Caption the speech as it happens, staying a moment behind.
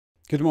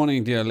Good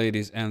morning, dear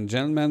ladies and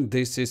gentlemen.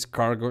 This is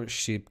Cargo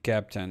Ship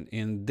Captain.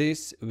 In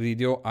this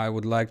video, I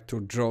would like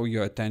to draw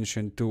your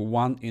attention to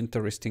one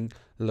interesting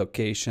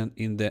location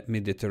in the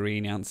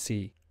Mediterranean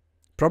Sea.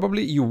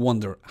 Probably you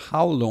wonder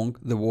how long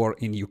the war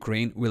in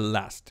Ukraine will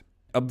last.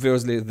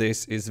 Obviously,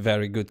 this is a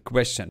very good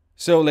question.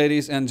 So,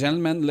 ladies and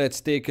gentlemen, let's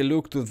take a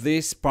look to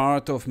this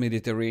part of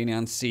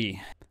Mediterranean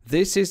Sea.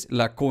 This is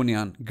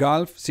Laconian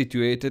Gulf,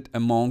 situated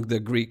among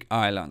the Greek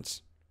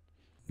islands.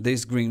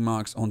 These green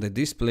marks on the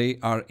display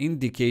are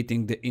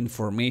indicating the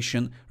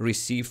information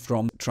received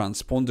from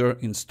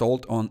transponder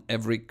installed on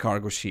every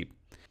cargo ship.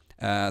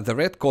 The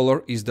red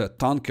color is the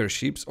tanker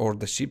ships, or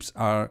the ships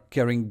are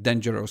carrying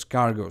dangerous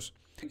cargoes.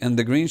 And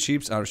the green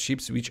ships are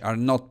ships which are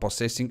not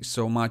possessing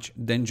so much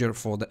danger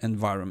for the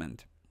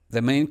environment.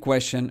 The main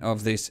question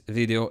of this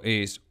video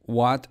is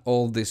what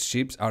all these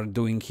ships are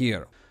doing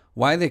here.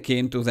 Why they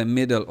came to the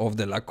middle of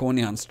the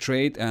Laconian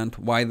Strait and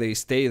why they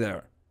stay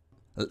there.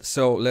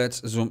 So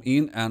let's zoom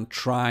in and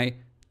try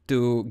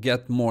to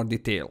get more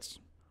details.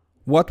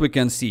 What we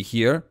can see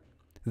here,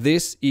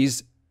 this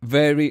is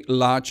very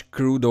large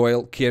crude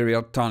oil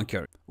carrier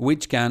tanker,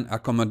 which can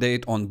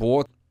accommodate on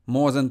board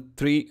more than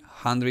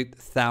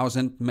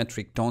 300,000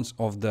 metric tons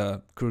of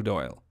the crude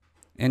oil.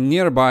 And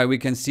nearby we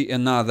can see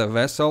another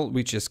vessel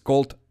which is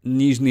called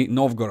Nizhny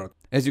Novgorod.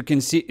 As you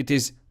can see, it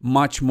is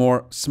much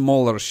more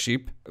smaller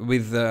ship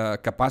with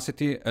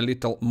capacity a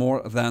little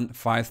more than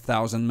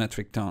 5,000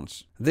 metric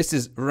tons. This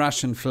is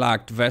Russian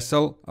flagged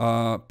vessel,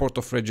 port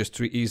of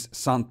registry is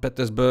St.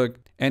 Petersburg,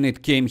 and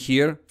it came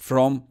here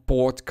from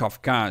Port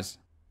Kavkaz.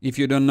 If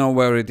you don't know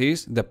where it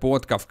is, the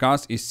Port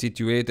Kavkaz is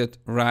situated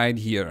right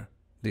here.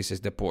 This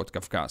is the Port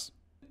Kavkaz.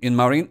 In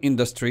marine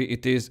industry,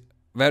 it is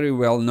very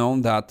well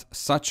known that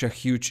such a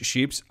huge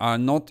ships are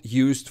not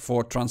used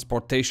for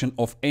transportation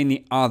of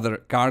any other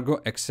cargo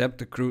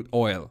except crude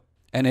oil.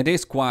 And it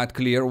is quite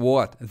clear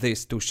what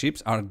these two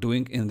ships are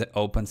doing in the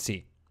open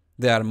sea.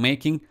 They are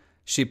making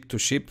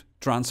ship-to-ship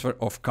transfer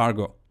of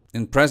cargo.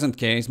 In present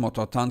case,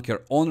 motor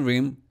tanker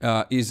OnRim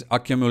is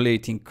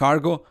accumulating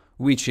cargo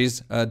which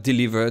is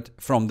delivered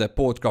from the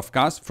Port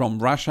Kavkaz, from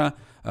Russia,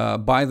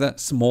 by the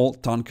small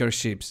tanker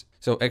ships.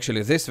 So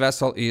actually this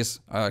vessel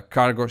is a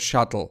cargo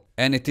shuttle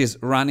and it is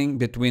running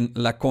between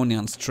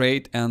Laconian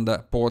Strait and the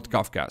Port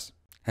Kavkaz.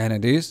 And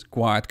it is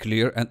quite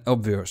clear and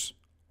obvious.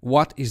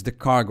 What is the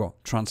cargo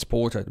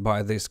transported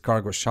by this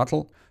cargo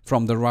shuttle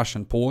from the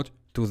Russian port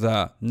to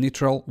the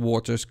neutral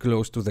waters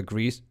close to the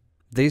Greece?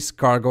 This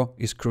cargo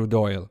is crude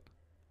oil.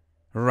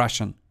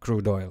 Russian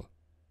crude oil.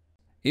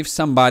 If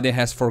somebody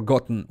has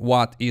forgotten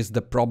what is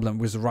the problem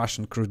with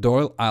Russian crude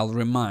oil, I'll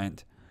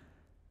remind.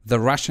 The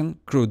Russian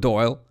crude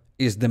oil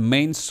is the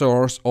main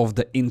source of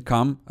the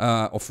income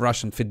of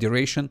Russian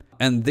Federation,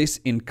 and this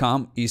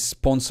income is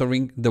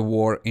sponsoring the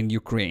war in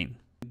Ukraine.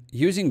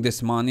 Using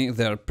this money,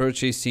 they're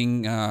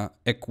purchasing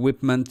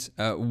equipment,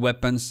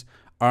 weapons,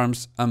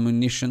 arms,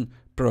 ammunition,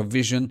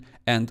 provision,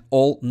 and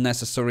all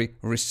necessary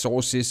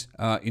resources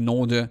in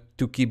order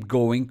to keep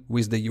going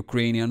with the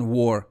Ukrainian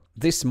war.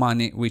 This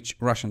money which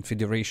Russian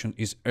Federation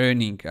is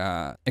earning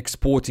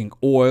exporting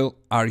oil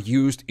are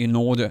used in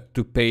order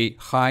to pay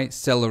high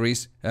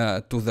salaries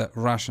to the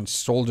Russian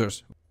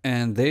soldiers.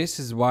 And this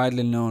is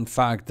widely known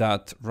fact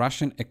that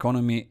Russian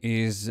economy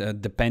is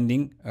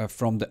depending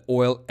from the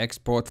oil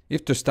export.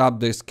 If to stop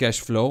this cash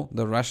flow,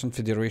 the Russian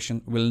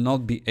Federation will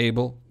not be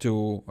able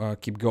to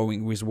keep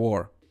going with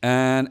war.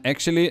 And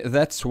actually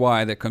that's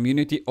why the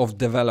community of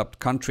developed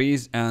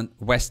countries and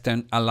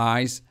Western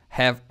allies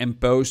have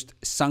imposed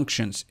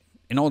sanctions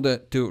in order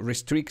to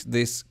restrict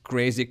this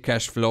crazy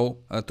cash flow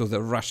to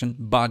the Russian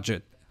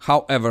budget.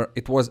 However,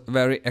 it was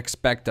very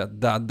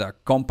expected that the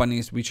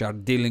companies which are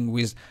dealing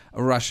with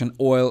Russian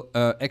oil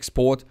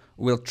export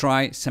will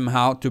try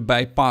somehow to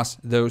bypass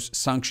those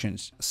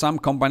sanctions. Some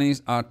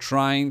companies are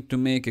trying to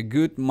make a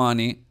good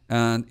money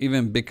and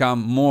even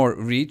become more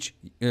rich,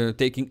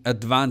 taking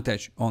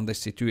advantage on the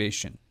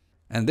situation.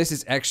 And this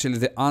is actually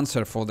the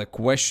answer for the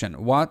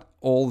question what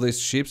all these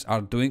ships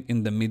are doing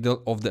in the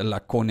middle of the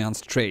Laconian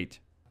Strait.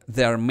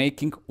 They are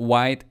making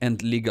white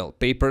and legal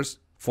papers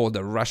for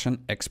the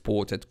Russian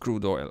exported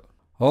crude oil.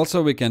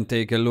 Also, we can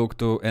take a look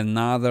to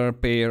another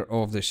pair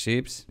of the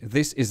ships.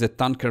 This is a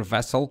tanker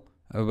vessel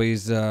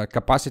with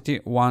capacity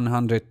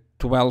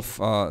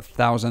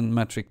 112,000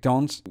 metric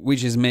tons,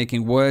 which is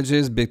making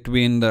voyages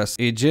between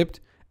Egypt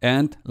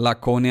and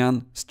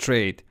Laconian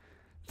Strait.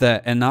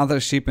 Another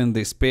ship in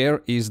this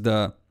pair is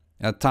the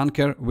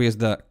tanker with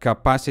the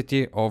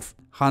capacity of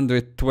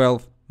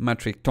 112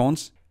 metric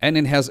tons. And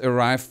it has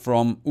arrived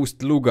from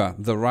Ust-Luga,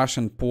 the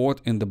Russian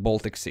port in the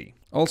Baltic Sea.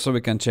 Also,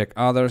 we can check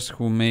others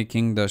who are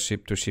making the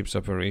ship-to-ships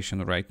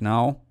operation right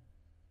now.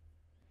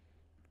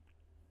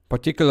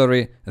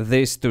 Particularly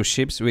these two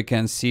ships, we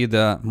can see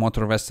the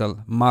motor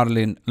vessel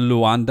Marlin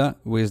Luanda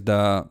with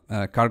the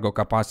cargo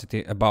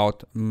capacity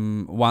about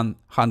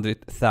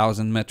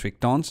 100,000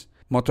 metric tons.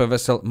 Motor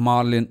vessel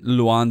Marlin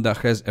Luanda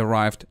has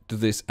arrived to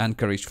this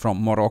anchorage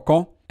from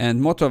Morocco. And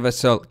motor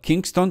vessel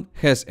Kingston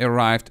has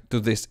arrived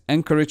to this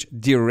anchorage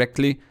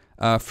directly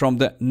from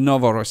the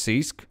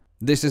Novorossiysk.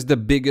 This is the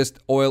biggest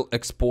oil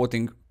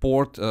exporting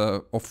port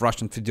of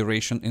Russian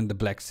Federation in the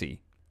Black Sea.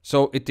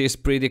 So it is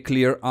pretty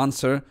clear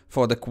answer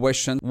for the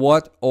question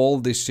what all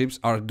these ships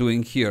are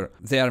doing here.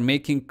 They are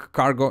making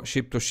cargo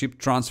ship-to-ship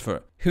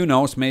transfer. Who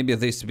knows, maybe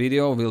this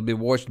video will be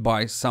watched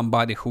by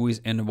somebody who is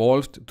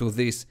involved to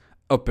these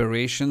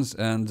operations,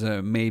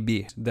 and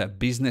maybe the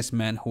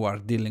businessmen who are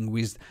dealing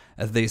with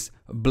this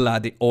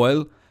bloody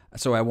oil.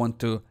 So I want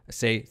to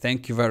say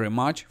thank you very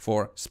much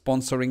for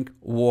sponsoring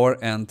war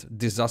and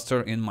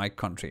disaster in my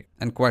country.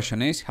 And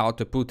question is how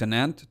to put an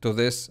end to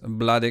this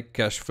bloody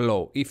cash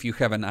flow. If you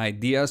have any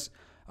ideas,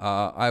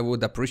 I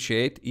would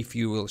appreciate if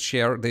you will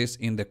share this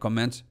in the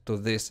comments to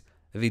this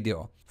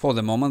video. For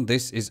the moment,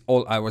 this is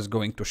all I was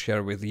going to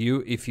share with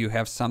you. If you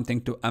have something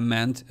to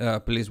amend,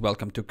 please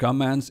welcome to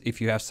comments. If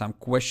you have some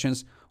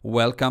questions,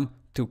 welcome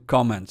to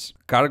comments.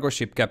 Cargo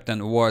Ship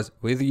Captain was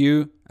with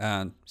you,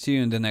 and see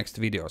you in the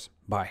next videos.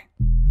 Bye.